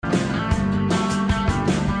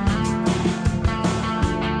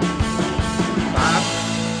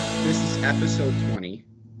episode 20.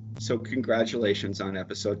 So congratulations on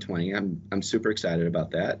episode 20. I'm super excited about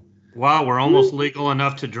that. Wow, we're almost legal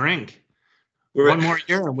enough to drink. We're, One more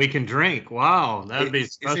year and we can drink. Wow, that'd be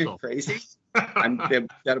isn't it special. crazy?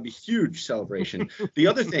 That'll be huge celebration. The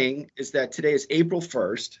other thing is that today is April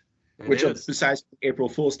 1st, which besides April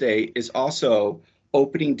Fool's Day is also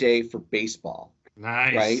opening day for baseball.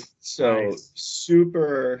 Nice. Right? So nice.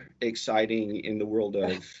 super exciting in the world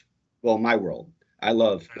of, well, my world. I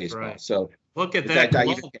love baseball. Right. So look at that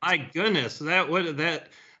glove. My goodness, that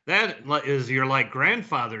is your like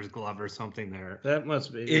grandfather's glove or something there. That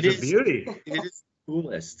must be. It's a beauty. It is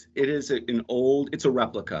coolest. It is it's a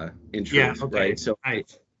replica in truth, yeah, okay. Right? So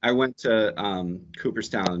nice. I went to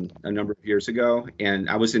Cooperstown a number of years ago, and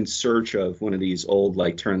I was in search of one of these old,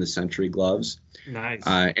 like, turn of the century gloves. Nice.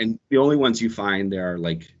 And the only ones you find there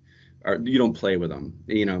you don't play with them,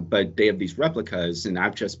 but they have these replicas, and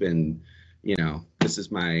I've just been,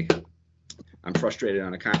 I'm frustrated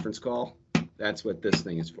on a conference call. That's what this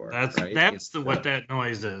thing is for. That's what that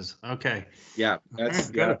noise is. Okay. Yeah, that's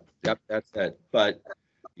it. But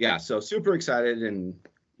yeah, so super excited, and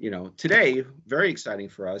today very exciting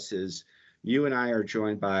for us is you and I are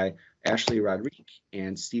joined by Ashley Rodriguez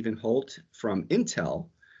and Stephen Holt from Intel,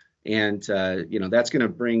 and that's going to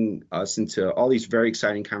bring us into all these very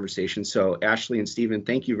exciting conversations. So Ashley and Stephen,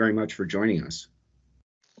 thank you very much for joining us.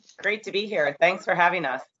 Great to be here. Thanks for having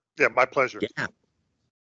us. Yeah, my pleasure. Yeah.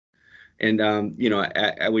 And,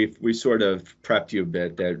 we sort of prepped you a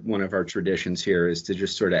bit that one of our traditions here is to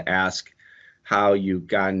just sort of ask how you've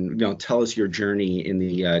gotten, tell us your journey in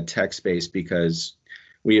the tech space, because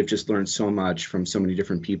we have just learned so much from so many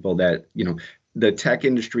different people that, the tech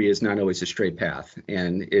industry is not always a straight path,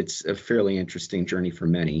 and it's a fairly interesting journey for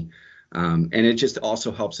many. And it just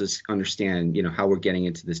also helps us understand, how we're getting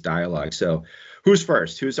into this dialogue. So who's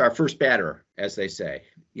first? Who's our first batter, as they say?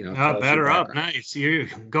 Batter up. Nice. You're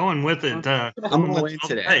going with it. I'm all in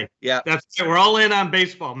today. Yeah. We're all in on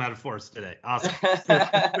baseball metaphors today. Awesome.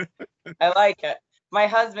 I like it. My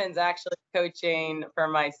husband's actually coaching for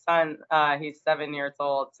my son. He's 7 years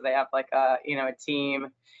old. So they have like a team,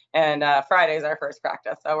 and Friday's our first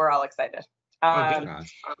practice. So we're all excited.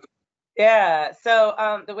 Yeah.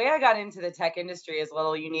 So the way I got into the tech industry is a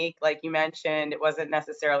little unique. Like you mentioned, it wasn't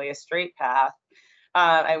necessarily a straight path.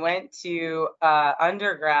 I went to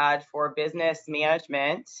undergrad for business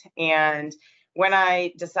management. And when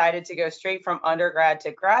I decided to go straight from undergrad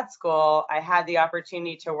to grad school, I had the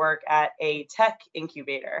opportunity to work at a tech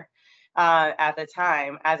incubator at the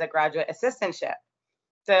time as a graduate assistantship.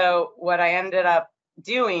 So what I ended up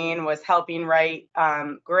doing was helping write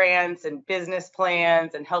grants and business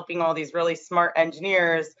plans and helping all these really smart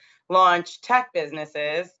engineers launch tech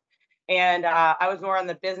businesses. And I was more on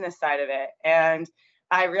the business side of it. And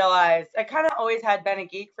I realized I kind of always had been a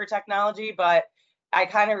geek for technology, but I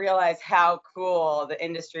kind of realized how cool the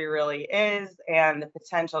industry really is and the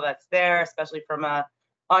potential that's there, especially from a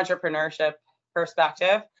entrepreneurship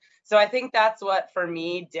perspective. So I think that's what, for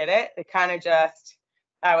me, did it. It kind of just,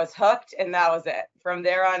 I was hooked, and that was it. From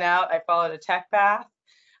there on out, I followed a tech path.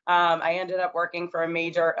 I ended up working for a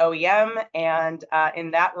major OEM, and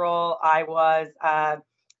in that role, I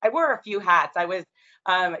wore a few hats. I was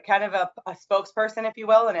kind of a spokesperson, if you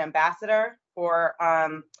will, an ambassador for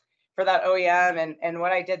that OEM. And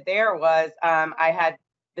what I did there was I had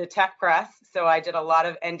the tech press. So I did a lot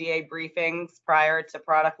of NDA briefings prior to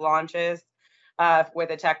product launches with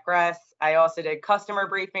the tech press. I also did customer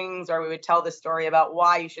briefings, where we would tell the story about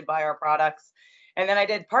why you should buy our products. And then I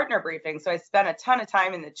did partner briefings. So I spent a ton of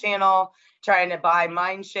time in the channel trying to buy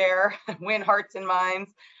mind share, win hearts and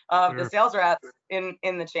minds of the sales reps in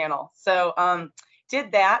the channel. So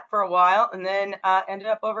did that for a while, and then ended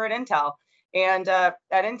up over at Intel. And at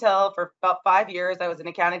Intel for about 5 years, I was an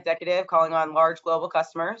account executive calling on large global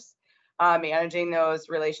customers, managing those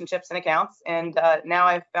relationships and accounts. And now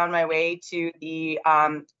I've found my way to the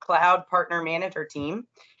cloud partner manager team.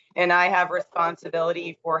 And I have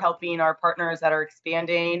responsibility for helping our partners that are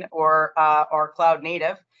expanding or are cloud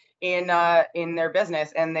native in their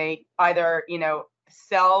business. And they either,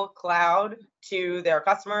 sell cloud to their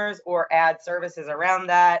customers or add services around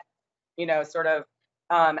that, sort of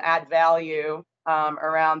add value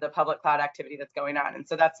around the public cloud activity that's going on. And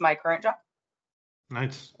so that's my current job.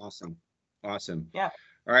 Nice. Awesome. Yeah.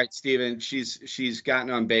 All right, Stephen, she's gotten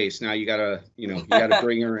on base. Now you gotta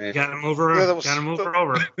bring her in. Gotta move her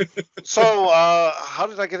over. So how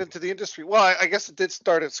did I get into the industry? Well, I guess it did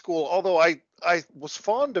start at school, although I was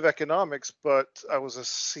fond of economics, but I was a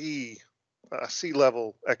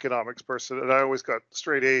C-level economics person, and I always got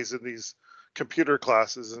straight A's in these computer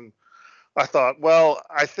classes. And I thought, well,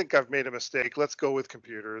 I think I've made a mistake. Let's go with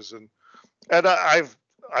computers. And And I've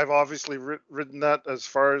obviously ridden that as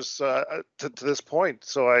far as to this point.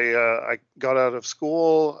 So I got out of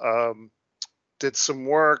school, did some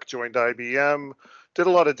work, joined IBM, did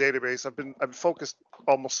a lot of database. I've focused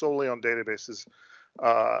almost solely on databases.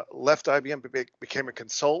 Left IBM, became a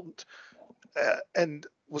consultant, and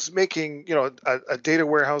was making a data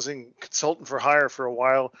warehousing consultant for hire for a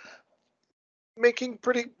while, making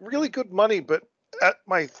really good money. But at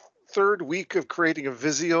my third week of creating a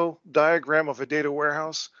Visio diagram of a data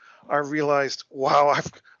warehouse, I realized, wow,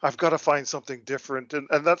 I've got to find something different, and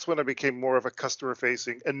that's when I became more of a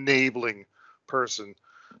customer-facing, enabling person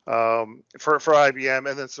for IBM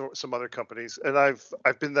and then some other companies. And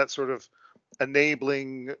I've been that sort of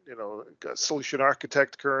enabling, solution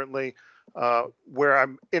architect currently, where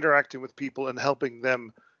I'm interacting with people and helping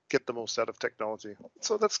them get the most out of technology.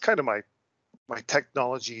 So that's kind of my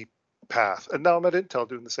technology path. And now I'm at Intel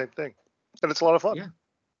doing the same thing, and it's a lot of fun. Yeah.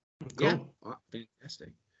 Cool. Yeah. Oh, fantastic.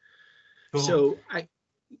 Cool. So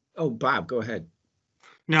Bob, go ahead.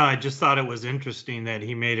 No, I just thought it was interesting that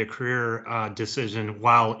he made a career decision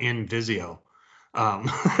while in Visio. You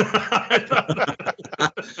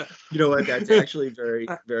know what? That's actually very,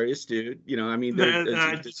 very astute. I mean,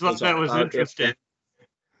 I just thought that was interesting.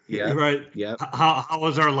 Yeah. Right. Yeah. How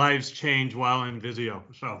has our lives changed while in Visio?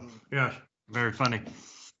 So yeah, very funny.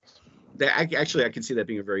 I can see that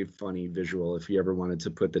being a very funny visual if you ever wanted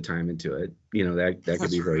to put the time into it. That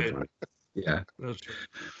could be very funny. Yeah. That's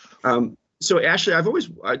right. So Ashley, I've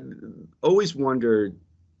always wondered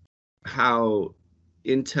how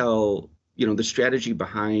Intel, the strategy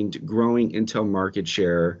behind growing Intel market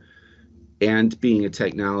share and being a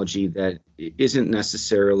technology that isn't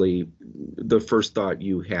necessarily the first thought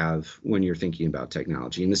you have when you're thinking about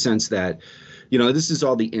technology, in the sense that, this is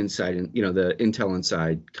all the inside and, the Intel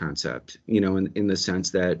Inside concept, in the sense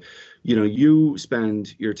that, you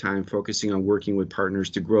spend your time focusing on working with partners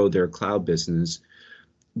to grow their cloud business.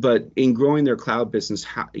 But in growing their cloud business,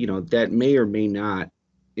 that may or may not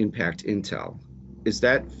impact Intel. Is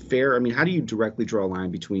that fair? I mean, how do you directly draw a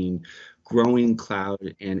line between growing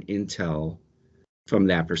cloud and Intel from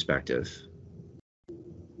that perspective?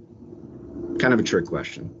 Kind of a trick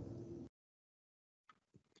question.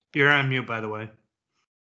 You're on mute, by the way.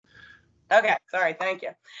 Okay, sorry, thank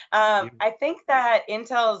you. I think that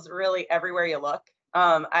Intel's really everywhere you look.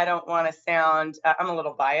 I don't want to sound, I'm a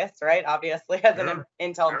little biased, right? Obviously, as an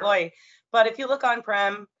Intel employee. But if you look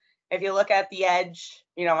on-prem, if you look at the edge,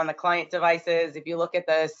 on the client devices, if you look at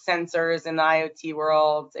the sensors in the IoT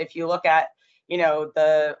world, if you look at,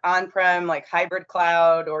 the on-prem like hybrid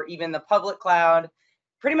cloud or even the public cloud,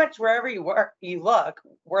 pretty much wherever you look,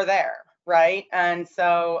 we're there, right? And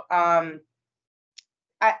so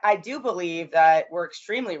I do believe that we're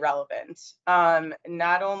extremely relevant,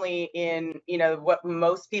 not only in, what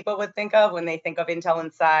most people would think of when they think of Intel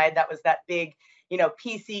Inside. That was that big,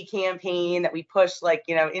 PC campaign that we pushed, like,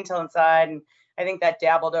 Intel Inside. And I think that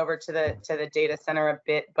dabbled over to the data center a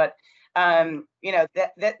bit. But, that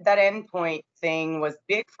endpoint thing was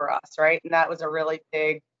big for us, right? And that was a really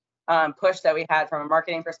big push that we had from a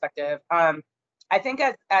marketing perspective. I think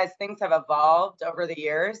as things have evolved over the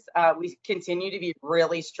years, we continue to be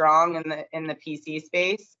really strong in the PC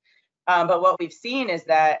space. But what we've seen is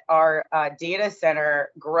that our data center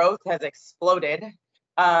growth has exploded.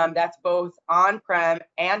 That's both on-prem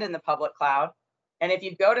and in the public cloud. And if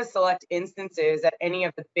you go to select instances at any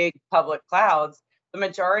of the big public clouds, the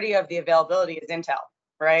majority of the availability is Intel,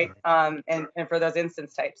 right? And for those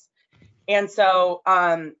instance types. And so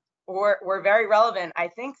we're very relevant. I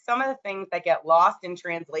think some of the things that get lost in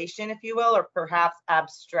translation, if you will, or perhaps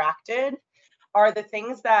abstracted, are the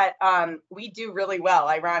things that we do really well,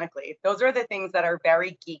 ironically. Those are the things that are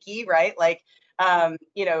very geeky, right? Like,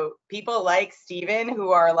 people like Steven,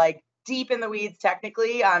 who are like deep in the weeds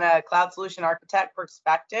technically on a cloud solution architect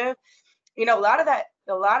perspective.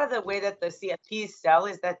 A lot of the way that the CSPs sell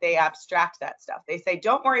is that they abstract that stuff. They say,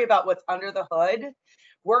 don't worry about what's under the hood.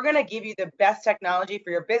 We're going to give you the best technology for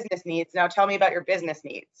your business needs. Now tell me about your business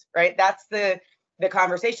needs, right? That's the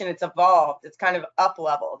conversation. It's evolved. It's kind of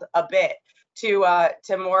up-leveled a bit to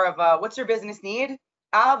more of a, what's your business need?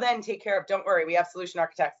 I'll then take care of, don't worry, we have solution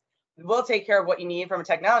architects. We'll take care of what you need from a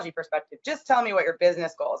technology perspective. Just tell me what your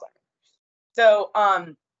business goals are. So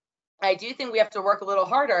I do think we have to work a little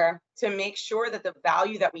harder to make sure that the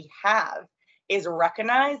value that we have is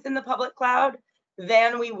recognized in the public cloud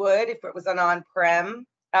than we would if it was an on-prem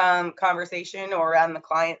conversation or on the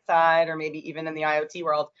client side, or maybe even in the IoT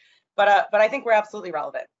world. But I think we're absolutely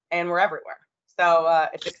relevant and we're everywhere. So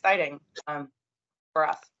it's exciting for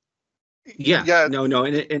us. Yeah. No.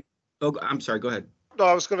 And oh, I'm sorry. Go ahead. No,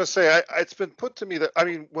 I was going to say, it's been put to me that, I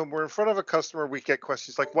mean, when we're in front of a customer, we get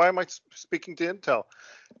questions like, why am I speaking to Intel?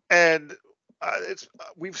 And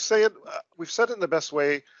we've said it in the best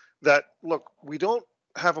way that, look, we don't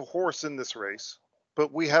have a horse in this race,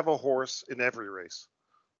 but we have a horse in every race.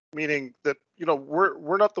 Meaning that,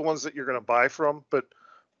 we're not the ones that you're going to buy from, but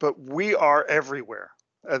we are everywhere.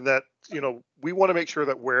 And that, we want to make sure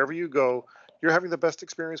that wherever you go, you're having the best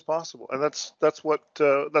experience possible. And that's what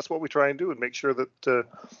we try and do, and make sure that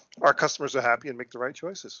our customers are happy and make the right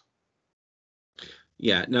choices.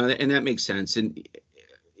 Yeah, no, and that makes sense. And,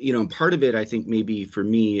 part of it, I think maybe for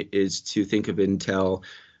me, is to think of Intel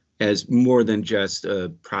as more than just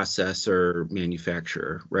a processor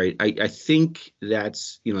manufacturer, right? I think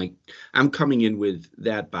that's, like, I'm coming in with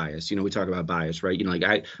that bias. We talk about bias, right?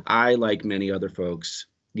 I like many other folks,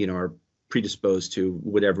 are predisposed to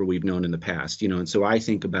whatever we've known in the past, and so I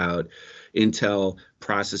think about Intel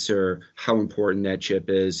processor, how important that chip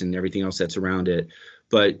is, and everything else that's around it.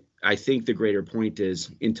 But I think the greater point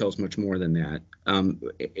is Intel's much more than that. And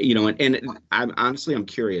I'm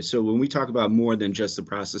curious. So when we talk about more than just the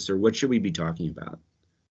processor, what should we be talking about?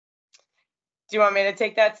 Do you want me to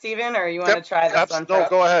take that, Stephen, or you want to try this one? No,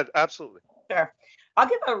 go ahead. Absolutely. Sure. I'll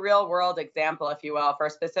give a real world example, if you will, for a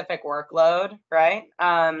specific workload, right?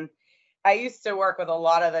 I used to work with a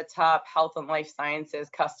lot of the top health and life sciences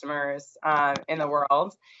customers in the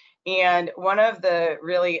world. And one of the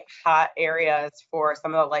really hot areas for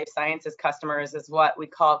some of the life sciences customers is what we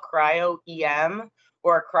call cryo-EM,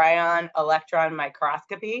 or cryo electron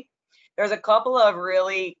microscopy. There's a couple of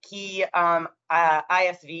really key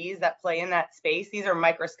ISVs that play in that space. These are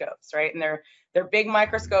microscopes, right? And they're big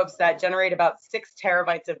microscopes that generate about 6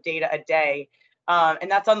 terabytes of data a day.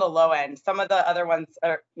 And that's on the low end. Some of the other ones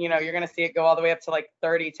are, you're going to see it go all the way up to like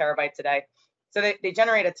 30 terabytes a day. So they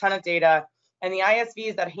generate a ton of data. And the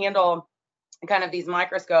ISVs that handle kind of these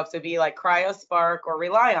microscopes would be like CryoSpark or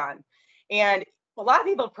Relion. And a lot of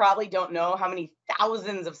people probably don't know how many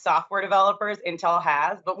thousands of software developers Intel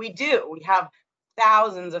has, but we do. We have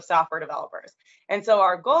thousands of software developers. And so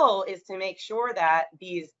our goal is to make sure that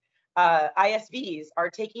these ISVs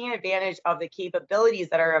are taking advantage of the capabilities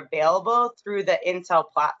that are available through the Intel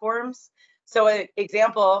platforms. So an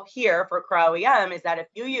example here for cryo-EM is that if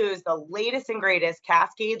you use the latest and greatest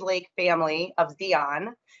Cascade Lake family of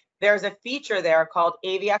Xeon, there's a feature there called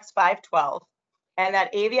AVX 512. And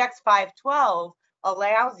that AVX 512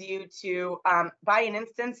 allows you to buy an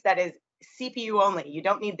instance that is CPU only. You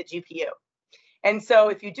don't need the GPU. And so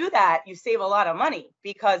if you do that, you save a lot of money,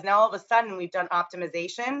 because now all of a sudden we've done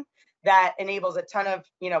optimization that enables a ton of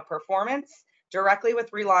performance directly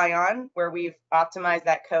with Relion, where we've optimized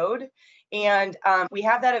that code. And we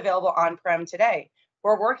have that available on-prem today.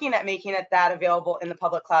 We're working at making that available in the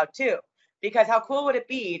public cloud too, because how cool would it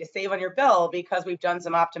be to save on your bill because we've done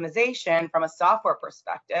some optimization from a software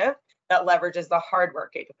perspective that leverages the hardware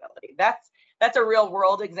capability. That's a real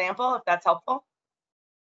world example, if that's helpful.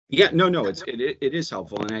 Yeah, no, it is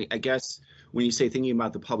helpful. And I guess when you say thinking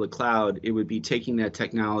about the public cloud, it would be taking that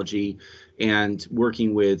technology and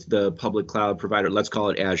working with the public cloud provider, let's call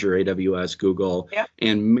it Azure, AWS, Google, yep,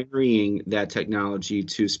 and marrying that technology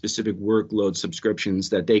to specific workload subscriptions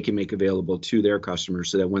that they can make available to their customers,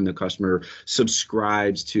 so that when the customer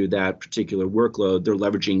subscribes to that particular workload, they're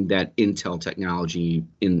leveraging that Intel technology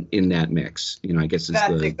in that mix. I guess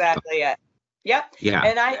that's exactly it. Yep. Yeah.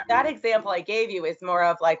 And that example I gave you is more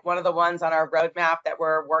of like one of the ones on our roadmap that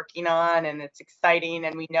we're working on, and it's exciting,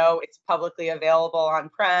 and we know it's publicly available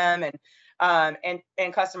on-prem,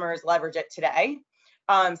 and customers leverage it today.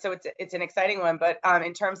 So it's an exciting one. But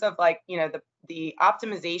in terms of like, the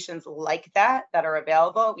optimizations like that are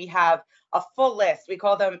available, we have a full list. We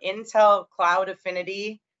call them Intel Cloud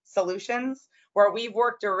Affinity solutions, where we've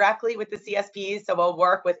worked directly with the CSPs. So we'll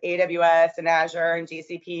work with AWS and Azure and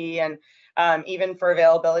GCP, and even for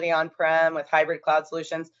availability on-prem with hybrid cloud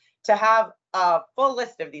solutions, to have a full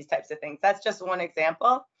list of these types of things. That's just one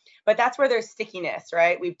example, but that's where there's stickiness,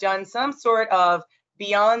 right? We've done some sort of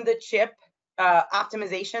beyond the chip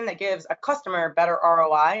optimization that gives a customer better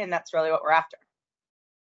ROI, and that's really what we're after.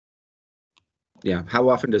 Yeah. How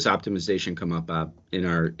often does optimization come up in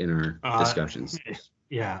our discussions?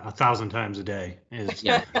 Yeah, 1,000 times a day is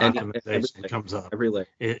Yeah. optimization comes up. Every day.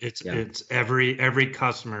 It's every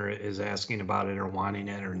customer is asking about it or wanting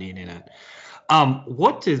it or needing it.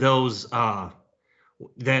 What do those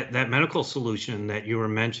that medical solution that you were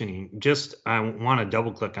mentioning? Just I want to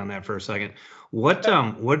double click on that for a second. What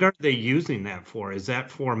are they using that for? Is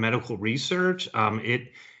that for medical research?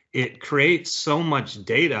 It creates so much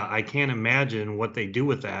data. I can't imagine what they do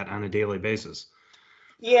with that on a daily basis.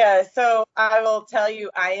 Yeah, so I will tell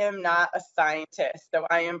you, I am not a scientist, so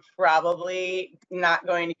I am probably not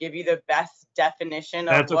going to give you the best definition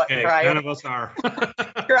of That's what okay. None of us are.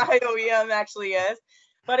 cryo-EM actually is.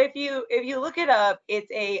 But if you look it up,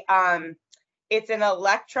 it's an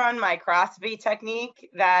electron microscopy technique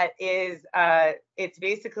that is it's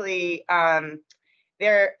basically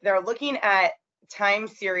they're looking at time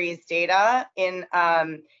series data in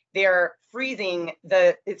they're freezing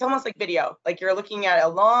it's almost like video, like you're looking at a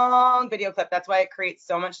long video clip. That's why it creates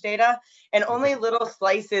so much data, and only little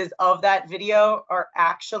slices of that video are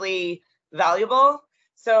actually valuable.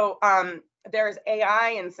 So there's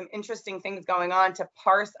AI and some interesting things going on to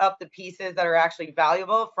parse up the pieces that are actually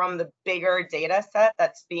valuable from the bigger data set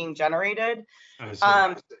that's being generated. I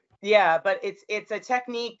see. Yeah, but it's a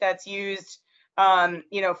technique that's used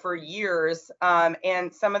for years.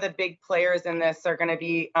 And some of the big players in this are going to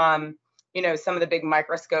be, some of the big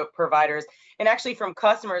microscope providers. And actually, from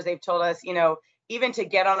customers, they've told us, even to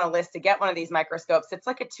get on a list to get one of these microscopes, it's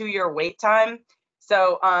like a 2-year wait time.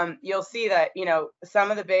 So you'll see that,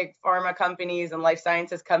 some of the big pharma companies and life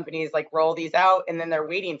sciences companies like roll these out, and then they're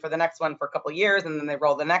waiting for the next one for a couple of years, and then they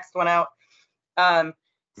roll the next one out.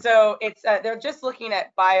 So it's they're just looking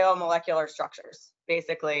at biomolecular structures,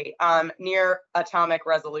 basically, near atomic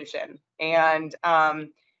resolution, and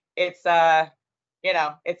it's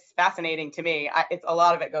it's fascinating to me. It's a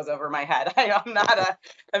lot of it goes over my head.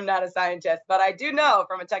 I'm not a scientist, but I do know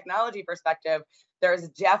from a technology perspective, there's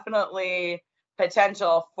definitely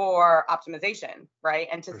potential for optimization, right?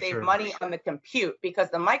 And to save money on the compute, because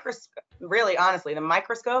the microscope, really honestly, the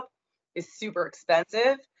microscope is super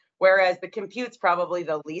expensive, whereas the compute's probably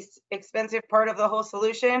the least expensive part of the whole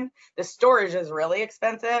solution. The storage is really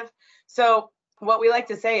expensive. So what we like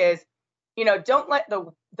to say is, don't let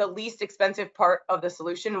the least expensive part of the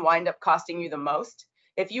solution wind up costing you the most.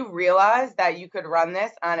 If you realize that you could run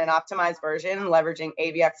this on an optimized version, leveraging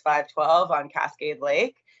AVX512 on Cascade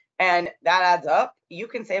Lake, and that adds up, you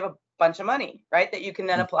can save a bunch of money, right? That you can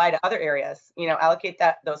then apply to other areas, allocate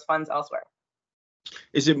those funds elsewhere.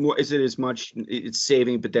 Is it as much it's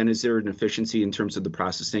saving, but then is there an efficiency in terms of the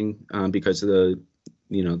processing because of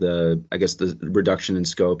I guess the reduction in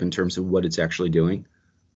scope in terms of what it's actually doing?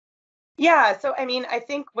 Yeah, so I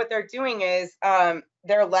think what they're doing is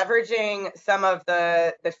they're leveraging some of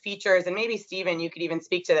the features, and maybe Stephen, you could even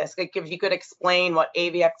speak to this. Like if you could explain what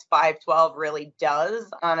AVX512 really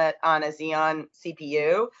does on a Xeon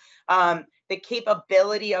CPU. The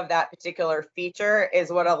capability of that particular feature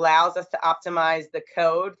is what allows us to optimize the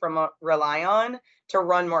code from Relion to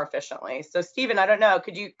run more efficiently. So Stephen, I don't know,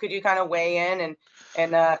 could you kind of weigh in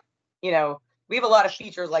and we have a lot of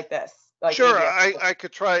features like this. Like Sure, AVX. I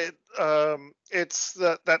could try it. It's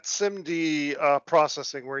that SIMD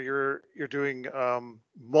processing where you're doing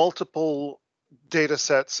multiple data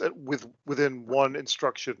sets within one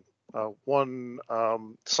instruction, one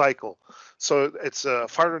cycle. So it's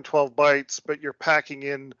 512 bytes, but you're packing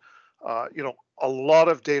in, a lot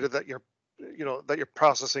of data that you're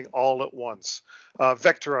processing all at once.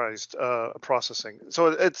 Vectorized processing. So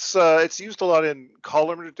it's used a lot in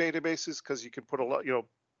columnar databases because you can put a lot,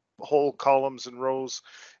 whole columns and rows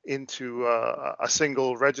into a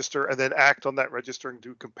single register and then act on that register and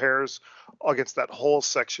do compares against that whole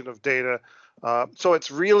section of data. So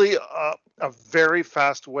it's really a very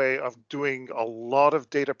fast way of doing a lot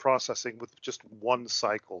of data processing with just one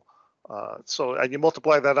cycle. And you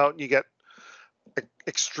multiply that out and you get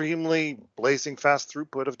extremely blazing fast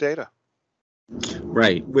throughput of data.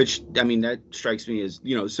 Right, which that strikes me as,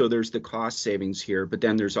 so there's the cost savings here, but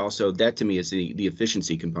then there's also that to me is the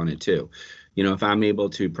efficiency component too. If I'm able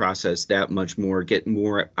to process that much more, get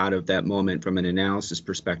more out of that moment from an analysis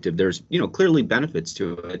perspective, there's, clearly benefits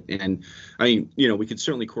to it. And we could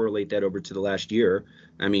certainly correlate that over to the last year.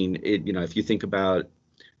 If you think about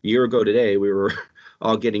a year ago today, we were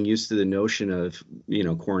all getting used to the notion of,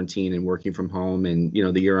 quarantine and working from home, and,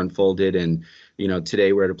 the year unfolded, and,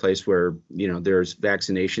 today we're at a place where, there's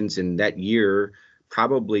vaccinations, and that year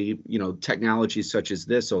probably, technologies such as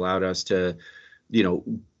this allowed us to,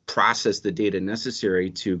 process the data necessary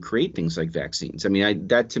to create things like vaccines.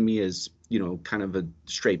 That to me is, kind of a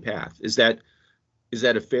straight path. Is that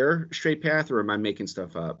a fair straight path, or am I making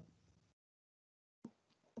stuff up?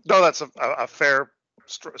 No, that's a fair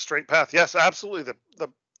straight path. Yes, absolutely.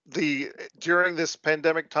 The during this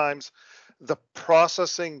pandemic times, the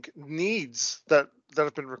processing needs that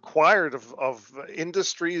have been required of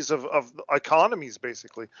industries, of economies,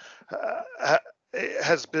 basically,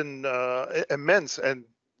 has been immense, and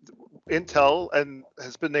Intel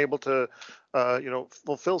has been able to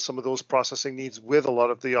fulfill some of those processing needs with a lot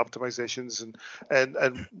of the optimizations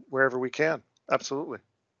and wherever we can. Absolutely.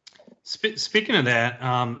 Speaking of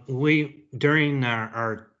that, we during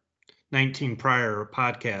our 19 prior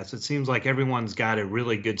podcasts, it seems like everyone's got a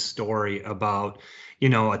really good story about,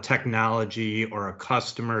 a technology or a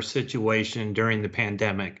customer situation during the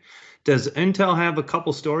pandemic. Does Intel have a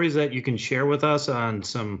couple stories that you can share with us on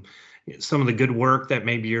some of the good work that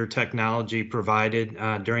maybe your technology provided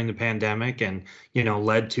during the pandemic and,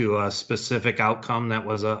 led to a specific outcome that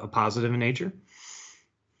was a positive in nature?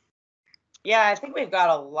 Yeah, I think we've got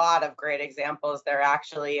a lot of great examples there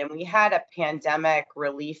actually. And we had a pandemic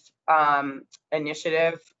relief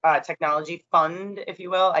initiative, technology fund, if you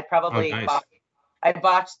will. Nice. I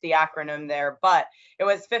botched the acronym there, but it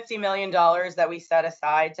was $50 million that we set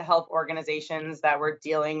aside to help organizations that were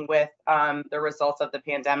dealing with the results of the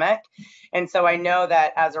pandemic. And so I know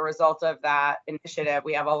that as a result of that initiative,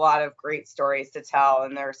 we have a lot of great stories to tell,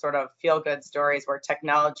 and they're sort of feel-good stories where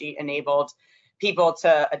technology enabled people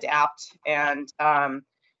to adapt and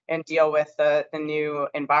deal with the new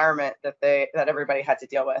environment that everybody had to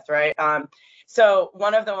deal with, right? So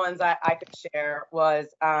one of the ones I could share was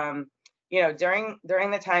during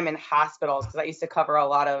the time in hospitals, because I used to cover a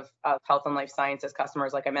lot of health and life sciences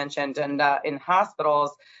customers, like I mentioned, and in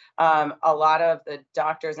hospitals, a lot of the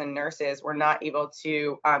doctors and nurses were not able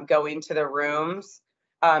to go into the rooms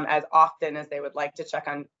as often as they would like to check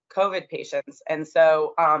on COVID patients. And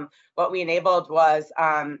so what we enabled was,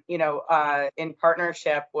 in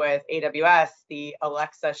partnership with AWS, the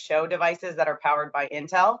Alexa Show devices that are powered by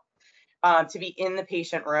Intel, to be in the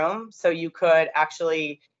patient room. So you could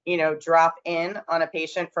actually drop in on a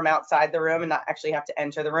patient from outside the room and not actually have to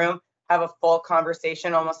enter the room, have a full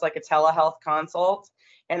conversation, almost like a telehealth consult.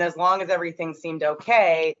 And as long as everything seemed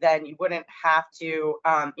okay, then you wouldn't have to,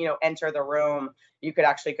 enter the room. You could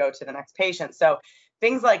actually go to the next patient. So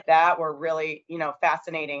things like that were really,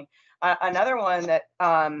 fascinating. Another one that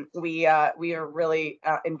we are really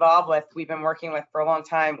involved with, we've been working with for a long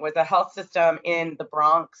time, was a health system in the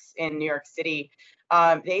Bronx in New York City.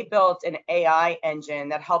 They built an AI engine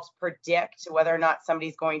that helps predict whether or not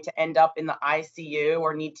somebody's going to end up in the ICU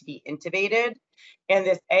or need to be intubated. And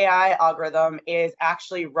this AI algorithm is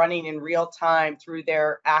actually running in real time through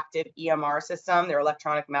their active EMR system, their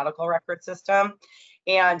electronic medical record system.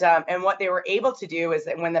 And what they were able to do is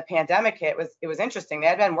that when the pandemic hit, it was interesting. They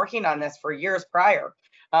had been working on this for years prior.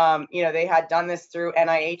 They had done this through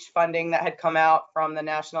NIH funding that had come out from the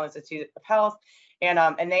National Institute of Health.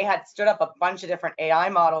 And they had stood up a bunch of different AI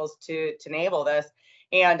models to enable this.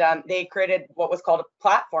 And they created what was called a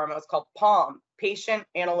platform. It was called PaLM, Patient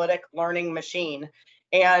Analytic Learning Machine.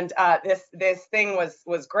 And this thing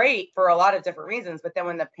was great for a lot of different reasons. But then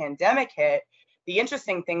when the pandemic hit, the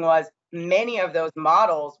interesting thing was many of those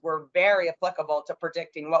models were very applicable to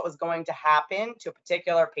predicting what was going to happen to a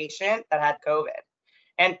particular patient that had COVID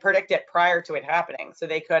and predict it prior to it happening. So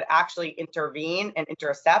they could actually intervene and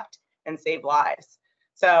intercept and save lives.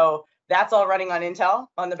 So that's all running on Intel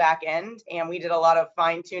on the back end. And we did a lot of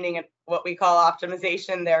fine tuning and what we call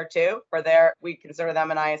optimization there too. We consider them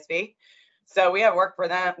an ISV. So we have worked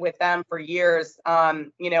with them for years,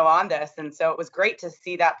 on this. And so it was great to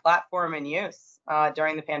see that platform in use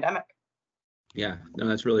during the pandemic. Yeah, no,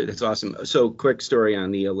 that's awesome. So quick story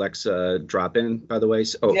on the Alexa drop-in, by the way.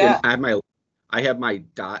 So Yeah. I have my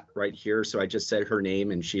dot right here. So I just said her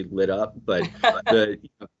name and she lit up, but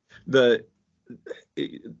the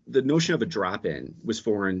notion of a drop-in was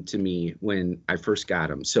foreign to me when I first got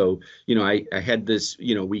them. So, I had this,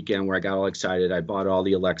 weekend where I got all excited. I bought all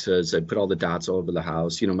the Alexas. I put all the dots all over the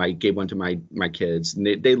house. I gave one to my kids, and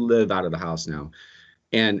they live out of the house now.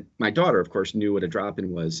 And my daughter, of course, knew what a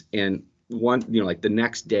drop-in was. And like the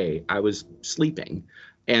next day I was sleeping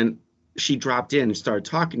and she dropped in and started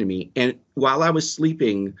talking to me. And while I was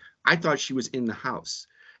sleeping, I thought she was in the house.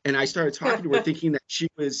 And I started talking to her thinking that she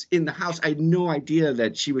was in the house. I had no idea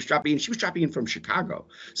that she was dropping in. She was dropping in from Chicago.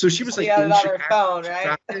 So she was like in Chicago. Her phone,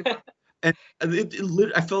 right? And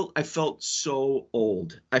I felt so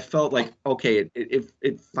old. I felt like, okay,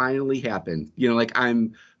 it finally happened. Like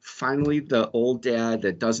I'm finally the old dad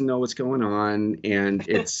that doesn't know what's going on. And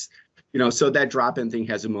it's, so that drop-in thing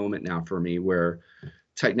has a moment now for me where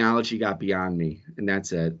technology got beyond me, and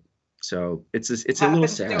that's it. So it's a little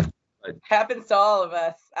sad. But happens to all of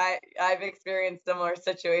us. I've experienced similar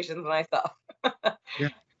situations myself. Yeah,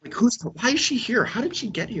 like why is she here? How did she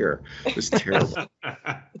get here? It was terrible.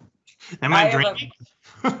 Am I dreaming?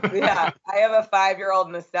 I have a 5-year-old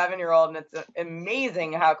and a 7-year-old, and it's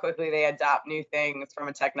amazing how quickly they adopt new things from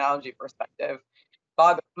a technology perspective.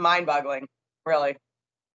 Mind-boggling, really.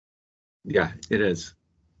 Yeah, it is.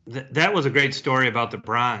 That was a great story about the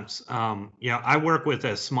Bronx. I work with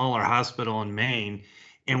a smaller hospital in Maine,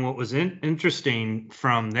 And what was interesting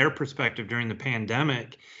from their perspective during the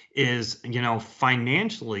pandemic is,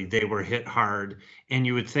 financially they were hit hard. And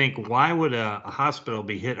you would think, why would a hospital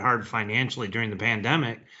be hit hard financially during the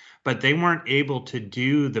pandemic? But they weren't able to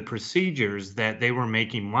do the procedures that they were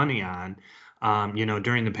making money on,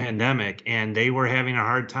 during the pandemic, and they were having a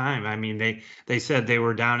hard time. I mean, they said they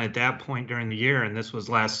were down at that point during the year, and this was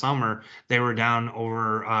last summer. They were down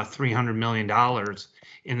over $300 million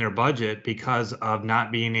in their budget because of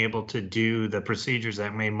not being able to do the procedures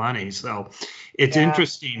that made money. So it's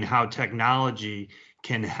interesting how technology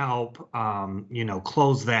can help,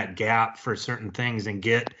 close that gap for certain things and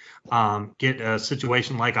get a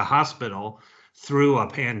situation like a hospital through a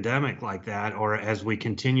pandemic like that, or as we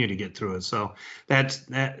continue to get through it. So that's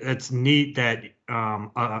neat that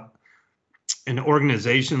an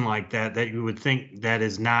organization like that you would think that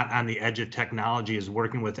is not on the edge of technology is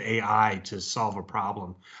working with AI to solve a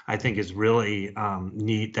problem. I think is really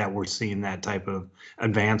neat that we're seeing that type of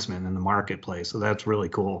advancement in the marketplace. So that's really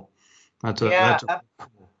cool. That's a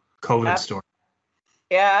cool COVID story.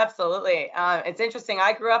 Yeah, absolutely. It's interesting.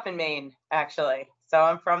 I grew up in Maine, actually, so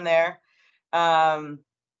I'm from there. And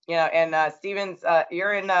Stephen's,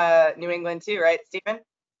 you're in New England too, right, Stephen?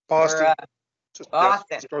 Boston. Or, Boston.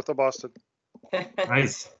 Yes, north of Boston.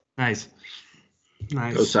 Nice.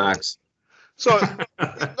 Go Sox. So,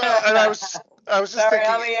 and I was just sorry, thinking.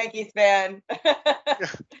 I'm a Yankees fan.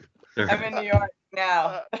 I'm in New York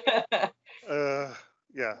now.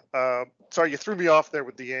 Sorry, you threw me off there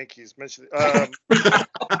with the Yankees. Mentioned.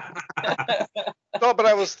 No, but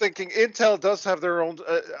I was thinking Intel does have their own,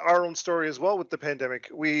 our own story as well with the pandemic.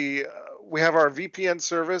 We have our VPN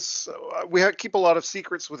service. We keep a lot of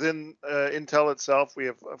secrets within Intel itself. We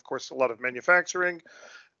have, of course, a lot of manufacturing,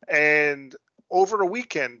 and over a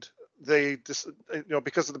weekend, they just,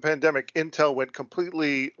 because of the pandemic, Intel went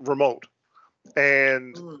completely remote,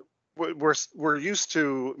 and we're used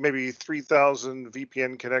to maybe 3,000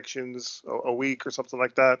 VPN connections a week or something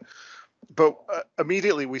like that. But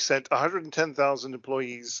immediately we sent 110,000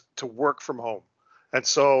 employees to work from home. And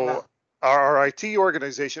so our IT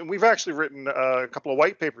organization, we've actually written a couple of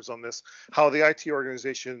white papers on this, how the IT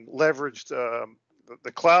organization leveraged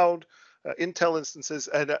the cloud, Intel instances,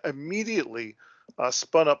 and immediately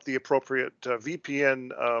spun up the appropriate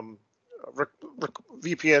VPN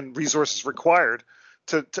resources required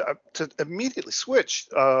to immediately switch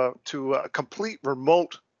to a complete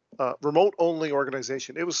remote only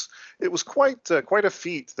organization. It was quite a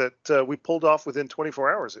feat that we pulled off within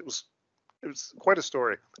 24 hours. It was quite a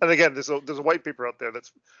story. And again, there's a white paper out there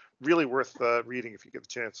that's really worth reading if you get the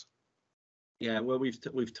chance. Yeah, what we've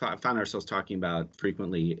found ourselves talking about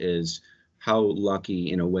frequently is how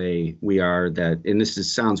lucky in a way we are that, and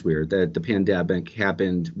sounds weird, that the pandemic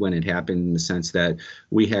happened when it happened, in the sense that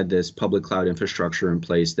we had this public cloud infrastructure in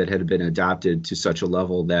place that had been adopted to such a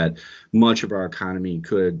level that much of our economy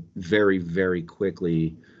could very, very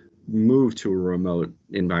quickly move to a remote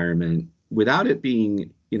environment without it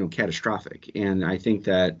being, catastrophic. And I think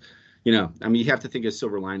that, you have to think of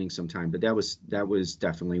silver lining sometime, but that was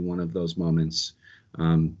definitely one of those moments.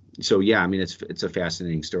 So yeah, it's a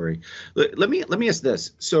fascinating story. Let me ask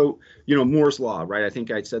this. So, Moore's law, right? I think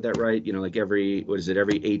I said that right. Like every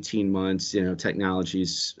 18 months,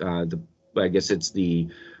 technologies, I guess it's the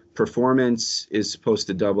performance is supposed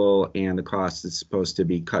to double and the cost is supposed to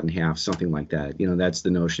be cut in half, something like that. That's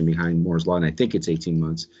the notion behind Moore's law. And I think it's 18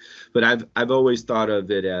 months, but I've always thought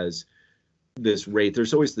of it as this rate.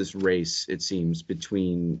 There's always this race, it seems,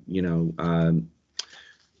 between,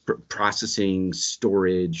 processing,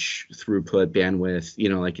 storage, throughput, bandwidth,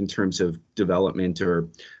 like in terms of development or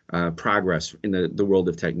progress in the world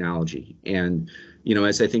of technology. And,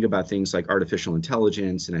 as I think about things like artificial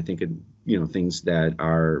intelligence, and I think, things that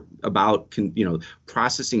are about,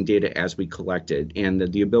 processing data as we collect it, and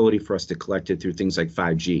the ability for us to collect it through things like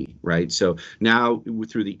 5G, right? So now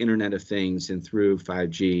through the Internet of Things and through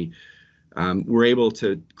 5G, we're able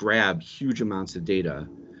to grab huge amounts of data.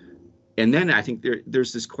 And then I think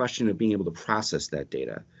there's this question of being able to process that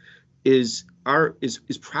data. Is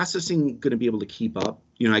processing going to be able to keep up?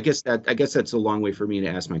 I guess that's a long way for me to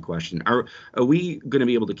ask my question. Are we going to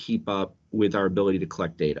be able to keep up with our ability to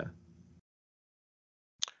collect data?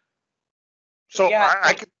 So yeah,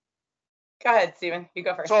 I could. Go ahead, Stephen. You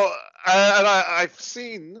go first. So I've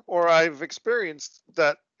seen, or I've experienced,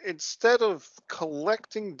 that instead of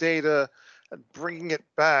collecting data and bringing it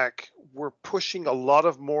back, we're pushing a lot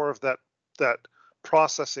of more of that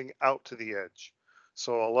processing out to the edge.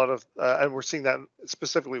 So a lot of, and we're seeing that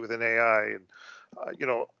specifically within AI, and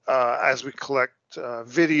as we collect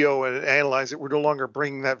video and analyze it. We're no longer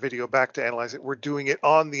bringing that video back to analyze it. We're doing it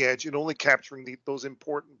on the edge and only capturing those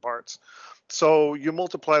important parts. So you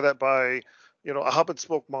multiply that by, a hub and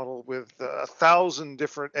spoke model with 1,000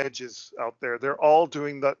 different edges out there. They're all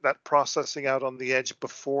doing that processing out on the edge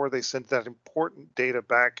before they send that important data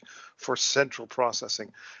back for central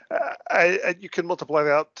processing. You can multiply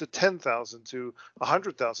that out to 10,000, to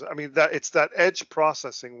 100,000. I mean, it's that edge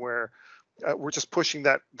processing where we're just pushing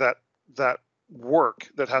that work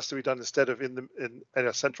that has to be done instead of in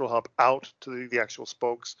a central hub out to the actual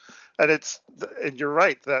spokes. And you're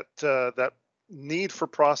right that need for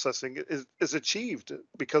processing is achieved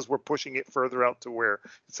because we're pushing it further out to where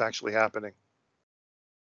it's actually happening.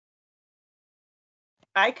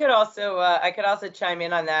 I could also chime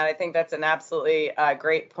in on that. I think that's an absolutely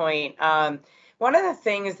great point. One of the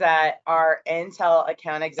things that our Intel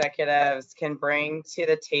account executives can bring to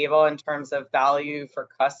the table in terms of value for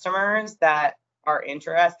customers that are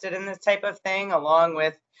interested in this type of thing, along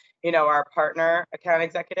with, our partner account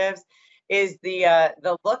executives, is the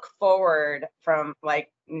look forward from like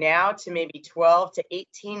now to maybe 12 to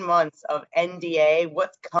 18 months of NDA,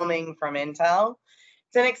 what's coming from Intel.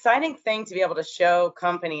 It's an exciting thing to be able to show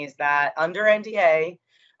companies that under NDA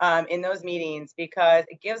in those meetings, because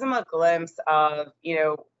it gives them a glimpse of,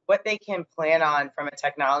 what they can plan on from a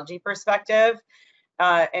technology perspective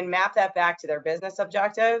and map that back to their business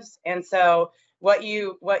objectives. And so what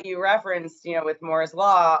you referenced, with Moore's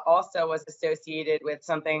Law also was associated with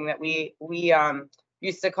something that we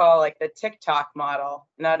used to call like the TikTok model.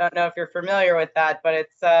 And I don't know if you're familiar with that, but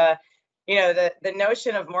it's the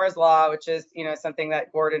notion of Moore's Law, which is something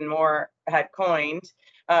that Gordon Moore had coined.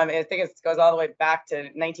 I think it goes all the way back to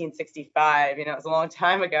 1965. It was a long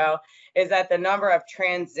time ago. Is that the number of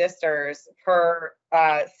transistors per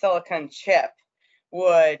silicon chip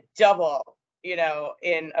would double,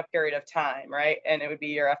 in a period of time, right? And it would be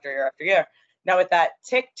year after year after year. Now with that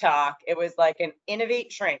TikTok, it was like an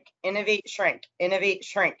innovate, shrink, innovate, shrink, innovate,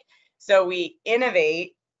 shrink. So we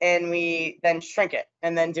innovate and we then shrink it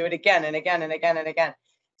and then do it again and again and again and again.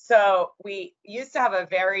 So we used to have a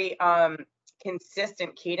very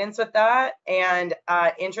consistent cadence with that. And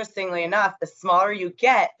interestingly enough, the smaller you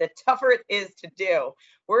get, the tougher it is to do.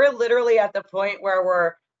 We're literally at the point where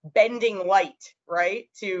we're bending light, right,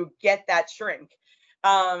 to get that shrink.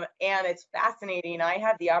 And it's fascinating. I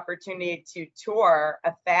had the opportunity to tour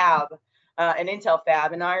a fab, an Intel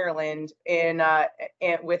fab in Ireland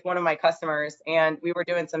with one of my customers, and we were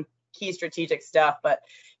doing some key strategic stuff. But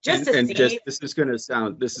this is going to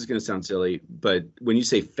sound silly, but when you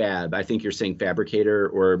say fab, I think you're saying fabricator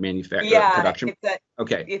or manufacturer production.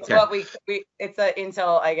 It's what it's an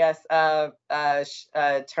Intel, I guess,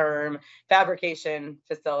 term, fabrication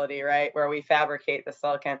facility, right, where we fabricate the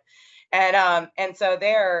silicon. And so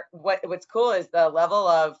there, what's cool is the level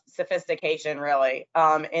of sophistication, really,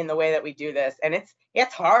 in the way that we do this. And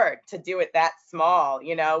it's hard to do it that small.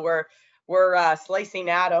 We're slicing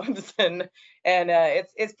atoms and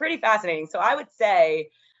it's pretty fascinating. So I would say,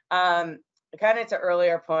 kind of to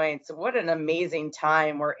earlier points, what an amazing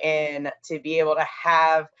time we're in to be able to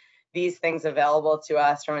have these things available to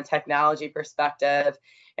us from a technology perspective.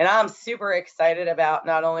 And I'm super excited about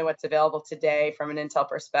not only what's available today from an Intel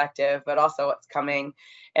perspective, but also what's coming.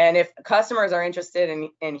 And if customers are interested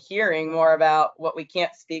in hearing more about what we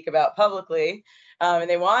can't speak about publicly, and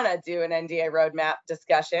they want to do an NDA roadmap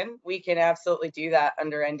discussion, we can absolutely do that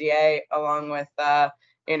under NDA along with, the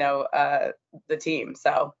team.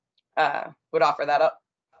 So would offer that up.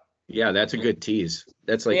 Yeah, that's a good tease.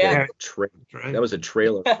 That's like a that was a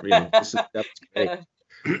trailer. That was great.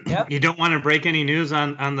 Yep. You don't want to break any news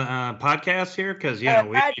on the podcast here, because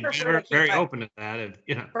we're very open to that.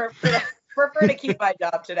 Prefer to keep my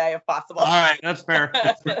job today if possible. All right, that's fair.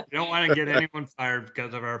 You don't want to get anyone fired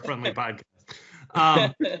because of our friendly podcast.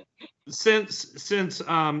 Since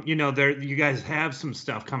you guys have some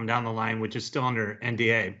stuff coming down the line, which is still under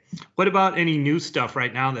NDA. What about any new stuff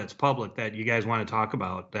right now that's public that you guys want to talk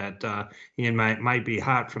about that might be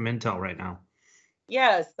hot from Intel right now?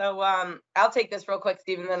 Yeah, so I'll take this real quick,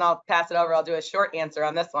 Stephen, then I'll pass it over. I'll do a short answer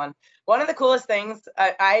on this one. One of the coolest things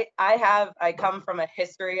I come from a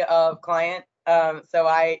history of client. So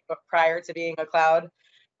prior to being a cloud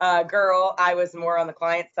girl, I was more on the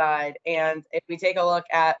client side. And if we take a look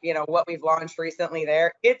at, what we've launched recently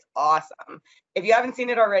there, it's awesome. If you haven't seen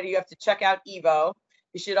it already, you have to check out Evo.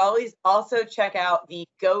 You should always also check out the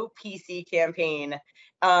Go PC campaign.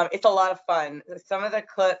 It's a lot of fun. Some of the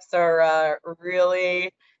clips are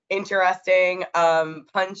really interesting,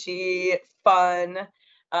 punchy, fun.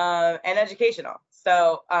 and educational.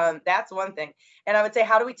 So that's one thing. And I would say,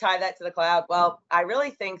 how do we tie that to the cloud? Well, I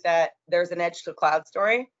really think that there's an edge to cloud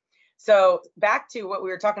story. So back to what we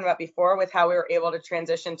were talking about before with how we were able to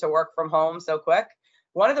transition to work from home so quick.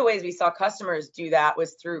 One of the ways we saw customers do that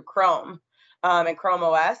was through Chrome and Chrome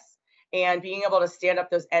OS, and being able to stand up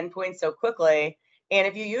those endpoints so quickly. And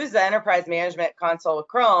if you use the Enterprise Management Console with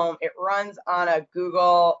Chrome, it runs on a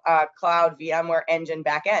Google Cloud VMware Engine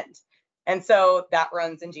backend. And so that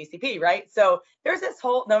runs in GCP, right? So there's this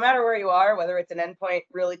whole, no matter where you are, whether it's an endpoint,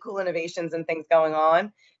 really cool innovations and things going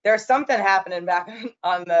on, there's something happening back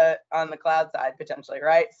on the cloud side potentially,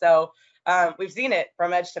 right? So we've seen it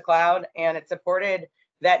from edge to cloud, and it supported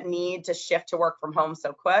that need to shift to work from home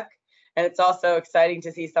so quick. And it's also exciting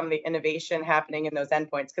to see some of the innovation happening in those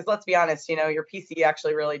endpoints, because let's be honest, your PC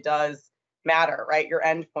actually really does matter, right? Your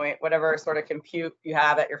endpoint, whatever sort of compute you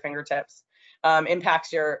have at your fingertips,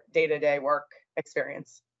 impacts your day-to-day work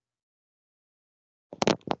experience.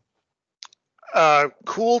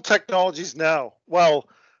 Cool technologies now. Well,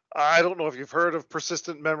 I don't know if you've heard of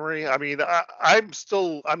persistent memory. I mean, I'm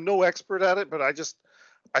no expert at it, but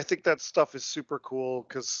I think that stuff is super cool,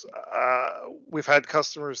 because we've had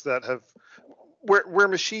customers that have where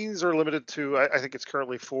machines are limited to, I think it's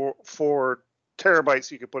currently four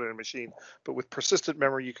terabytes you can put in a machine, but with persistent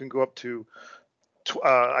memory you can go up to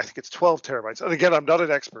I think it's 12 terabytes. And again, I'm not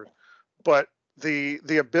an expert, but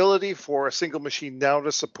the ability for a single machine now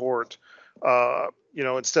to support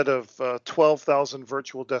instead of 12,000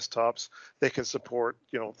 virtual desktops, they can support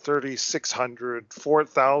 3,600,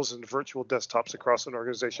 4,000 virtual desktops across an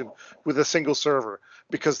organization with a single server,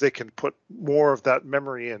 because they can put more of that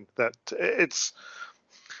memory in. That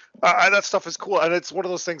stuff is cool, and it's one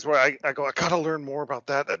of those things where I gotta learn more about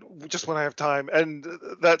that just when I have time. And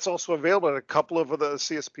that's also available in a couple of the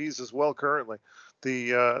CSPs as well currently.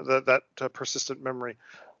 That persistent memory.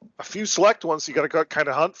 A few select ones, you got to kind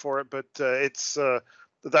of hunt for it, but it's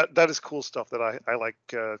that is cool stuff that I like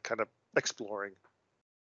kind of exploring.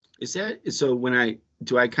 Is that so? When I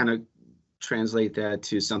kind of translate that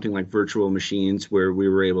to something like virtual machines, where we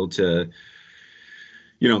were able to,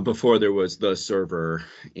 before there was the server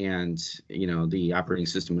and, the operating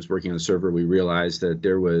system was working on the server, we realized that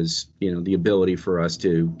there was, the ability for us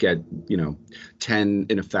to get, 10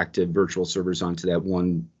 ineffective virtual servers onto that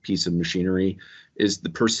one piece of machinery. Is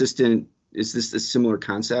this a similar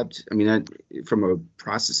concept? I mean, from a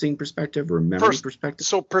processing perspective or a memory perspective?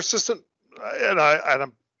 So persistent, and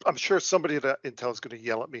I'm sure somebody at Intel is going to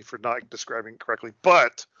yell at me for not describing it correctly,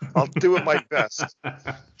 but I'll do it my best.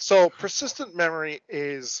 So persistent memory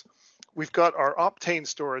is, we've got our Optane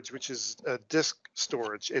storage, which is disk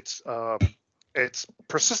storage. It's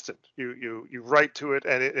persistent. You write to it,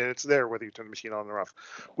 and it's there whether you turn the machine on or off.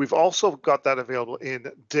 We've also got that available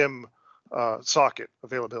in DIMM socket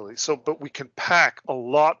availability. So, but we can pack a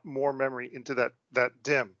lot more memory into that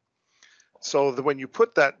DIMM. So when you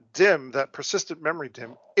put that DIMM, that persistent memory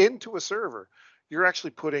DIMM, into a server, you're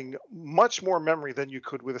actually putting much more memory than you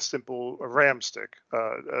could with a simple RAM stick,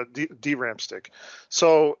 DRAM stick.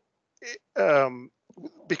 So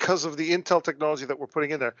because of the Intel technology that we're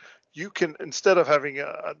putting in there, you can, instead of having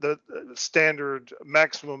the standard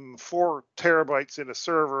maximum 4 terabytes in a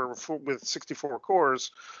server with 64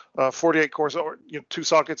 cores, 48 cores, or 2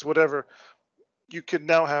 sockets, whatever, you can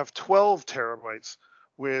now have 12 terabytes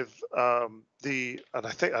with and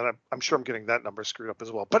I'm sure I'm getting that number screwed up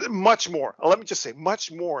as well, but much more. Let me just say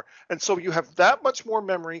much more. And so you have that much more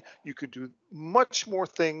memory. You could do much more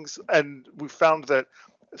things, and we found that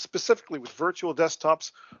specifically with virtual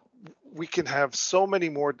desktops, we can have so many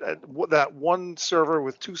more. That one server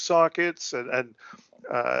with 2 sockets and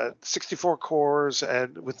 64 cores,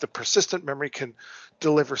 and with the persistent memory, can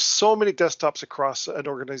deliver so many desktops across an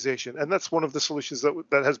organization. And that's one of the solutions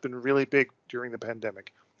that has been really big during the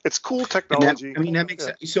pandemic. It's cool technology. That makes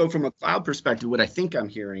sense. So from a cloud perspective, what I think I'm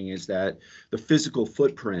hearing is that the physical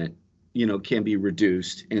footprint, can be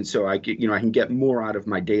reduced. And so I can get more out of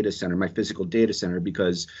my data center, my physical data center,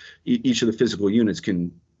 because each of the physical units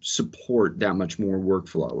can support that much more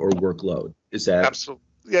workflow or workload. Is that? Absolutely.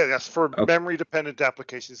 Yeah, that's for memory dependent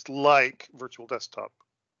applications like virtual desktop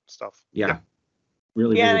stuff. Yeah.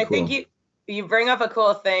 Really, yeah, really and I cool. think you bring up a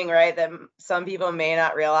cool thing, right, that some people may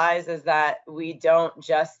not realize, is that we don't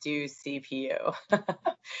just do CPU.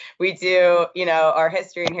 We do, our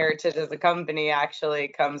history and heritage as a company actually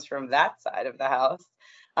comes from that side of the house.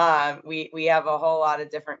 We have a whole lot of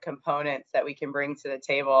different components that we can bring to the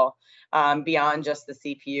table beyond just the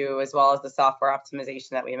CPU, as well as the software optimization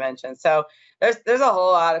that we mentioned. So there's a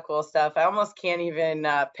whole lot of cool stuff. I almost can't even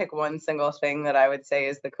pick one single thing that I would say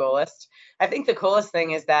is the coolest. I think the coolest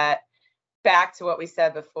thing is that back to what we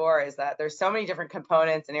said before is that there's so many different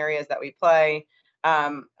components and areas that we play.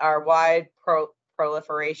 Our wide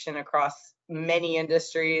proliferation across many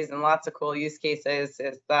industries and lots of cool use cases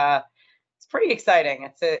is it's pretty exciting.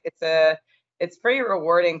 It's a pretty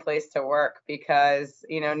rewarding place to work because,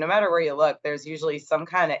 you know, no matter where you look, there's usually some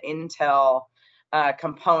kind of Intel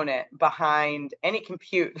component behind any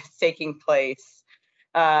compute that's taking place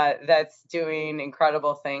that's doing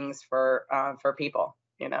incredible things for people,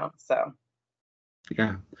 you know, so.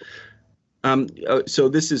 Yeah. So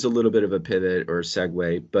this is a little bit of a pivot or a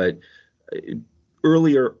segue, but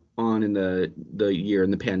earlier on in the year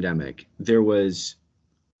in the pandemic, there was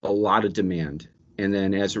a lot of demand. And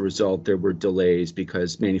then as a result, there were delays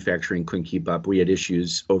because manufacturing couldn't keep up. We had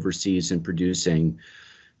issues overseas in producing,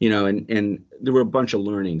 you know, and there were a bunch of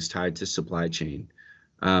learnings tied to supply chain.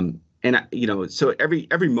 And you know, so every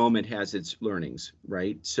moment has its learnings,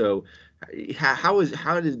 right? So how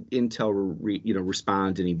did Intel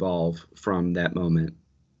respond and evolve from that moment?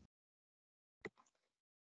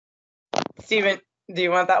 Steven, do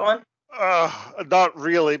you want that one? Not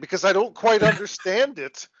really, because I don't quite understand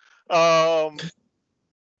it. I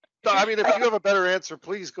mean, if you have a better answer,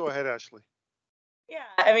 please go ahead, Ashley. Yeah,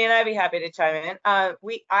 I mean, I'd be happy to chime in.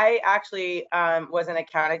 I actually was an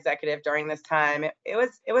account executive during this time. It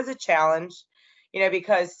was a challenge, you know,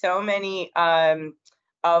 because so many of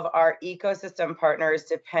our ecosystem partners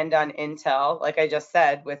depend on Intel. Like I just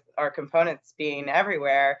said, with our components being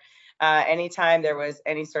everywhere, anytime there was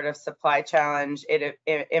any sort of supply challenge, it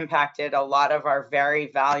impacted a lot of our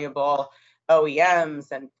very valuable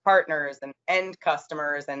OEMs and partners and end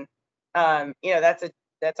customers, and you know,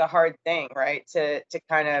 that's a hard thing, right? To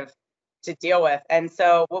kind of to deal with. And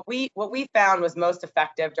so what we found was most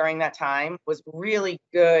effective during that time was really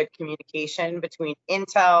good communication between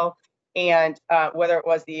Intel and whether it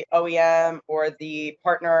was the OEM or the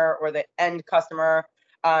partner or the end customer,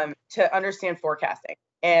 to understand forecasting.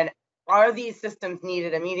 And are these systems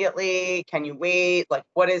needed immediately? Can you wait? Like,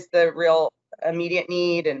 what is the real immediate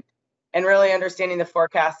need? And really understanding the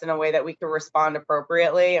forecast in a way that we could respond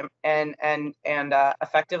appropriately and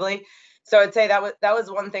effectively. So I'd say that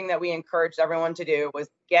was one thing that we encouraged everyone to do, was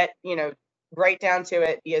get, you know, right down to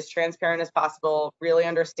it, be as transparent as possible, really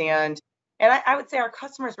understand. And I would say our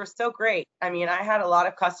customers were so great. I mean, I had a lot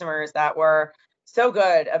of customers that were so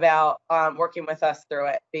good about working with us through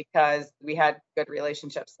it because we had good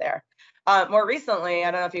relationships there. More recently,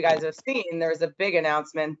 I don't know if you guys have seen, there was a big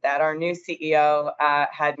announcement that our new CEO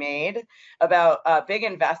had made about big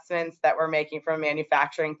investments that we're making from a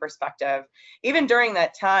manufacturing perspective. Even during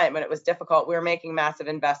that time when it was difficult, we were making massive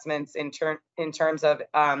investments in terms of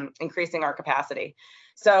increasing our capacity.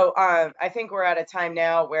 So I think we're at a time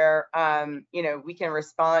now where you know, we can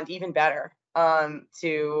respond even better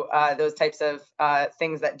to those types of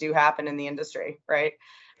things that do happen in the industry, right?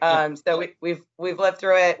 So we've lived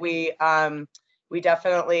through it. We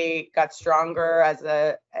definitely got stronger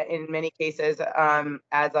in many cases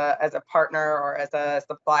as a partner or as a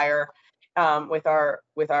supplier with our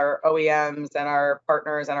OEMs and our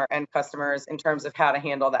partners and our end customers in terms of how to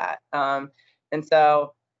handle that. And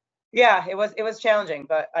so, yeah, it was challenging,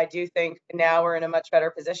 but I do think now we're in a much better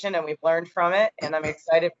position and we've learned from it, and I'm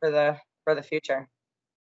excited for the future.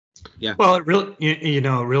 Yeah. Well, it really, you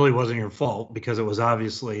know, it really wasn't your fault because it was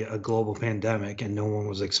obviously a global pandemic and no one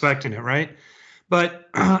was expecting it, right? But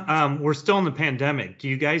we're still in the pandemic. Do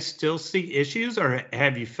you guys still see issues, or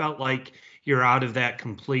have you felt like you're out of that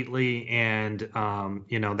completely and,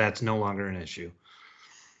 you know, that's no longer an issue?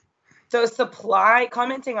 So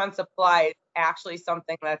commenting on supply is actually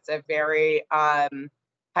something that's a very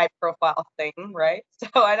high profile thing, right?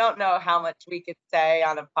 So I don't know how much we could say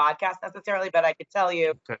on a podcast necessarily, but I could tell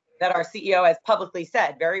you that our CEO has publicly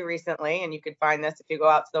said very recently, and you could find this if you go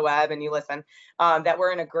out to the web and you listen, that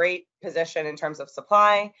we're in a great position in terms of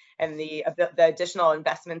supply, and the additional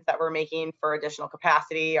investments that we're making for additional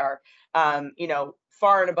capacity are, you know,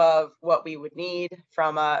 far and above what we would need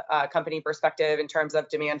from a company perspective in terms of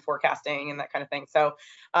demand forecasting and that kind of thing. So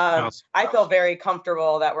I feel very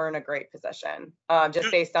comfortable that we're in a great position, just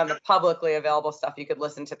based on the publicly available stuff you could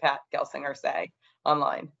listen to Pat Gelsinger say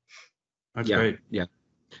online. That's great. Yeah.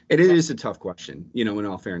 It is a tough question, you know, in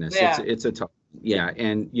all fairness. Yeah. It's a tough, yeah.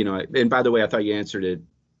 And, you know, and by the way, I thought you answered it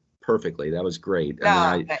perfectly. That was great.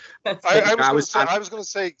 No, I was going to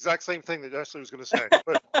say exact same thing that Ashley was going to say.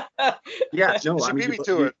 But yeah, no, she beat me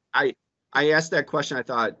to it. I asked that question. I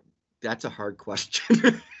thought that's a hard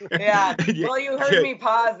question. Yeah. Well, you heard me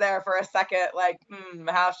pause there for a second, like,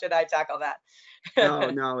 how should I tackle that?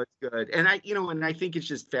 No, it's good. And I think it's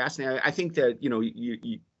just fascinating. I think that, you know,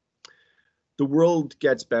 the world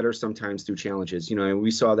gets better sometimes through challenges, and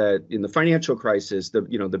we saw that in the financial crisis.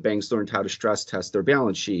 The banks learned how to stress test their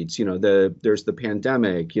balance sheets. There's the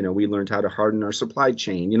pandemic. We learned how to harden our supply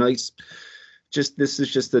chain. This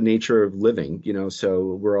is just the nature of living.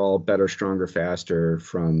 So we're all better, stronger, faster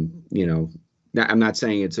from. Now, I'm not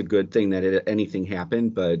saying it's a good thing that anything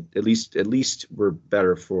happened, but at least we're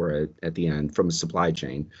better for it at the end from a supply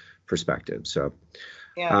chain perspective. So.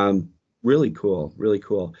 Yeah. Really cool. Really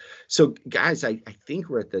cool. So guys, I think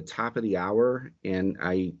we're at the top of the hour, and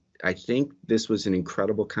I think this was an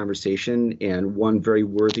incredible conversation and one very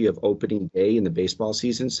worthy of opening day in the baseball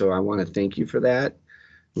season. So I want to thank you for that.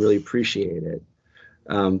 Really appreciate it.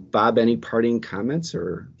 Bob, any parting comments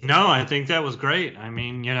or? No, I think that was great. I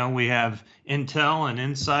mean, we have intel and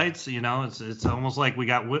insights. It's almost like we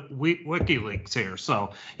got WikiLeaks here.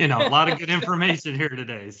 So, a lot of good information here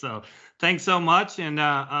today. So, thanks so much, and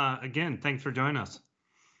again, thanks for joining us.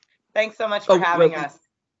 Thanks so much for having us.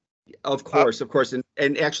 Of course,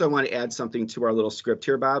 and actually, I want to add something to our little script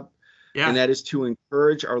here, Bob. Yeah. And that is to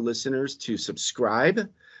encourage our listeners to subscribe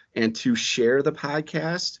and to share the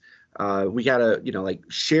podcast. We gotta,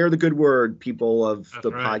 share the good word, people of That's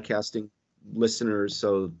the right. Podcasting listeners.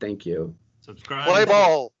 So thank you. Subscribe. Play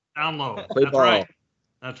ball. Download. Play That's ball. right.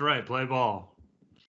 That's right. Play ball.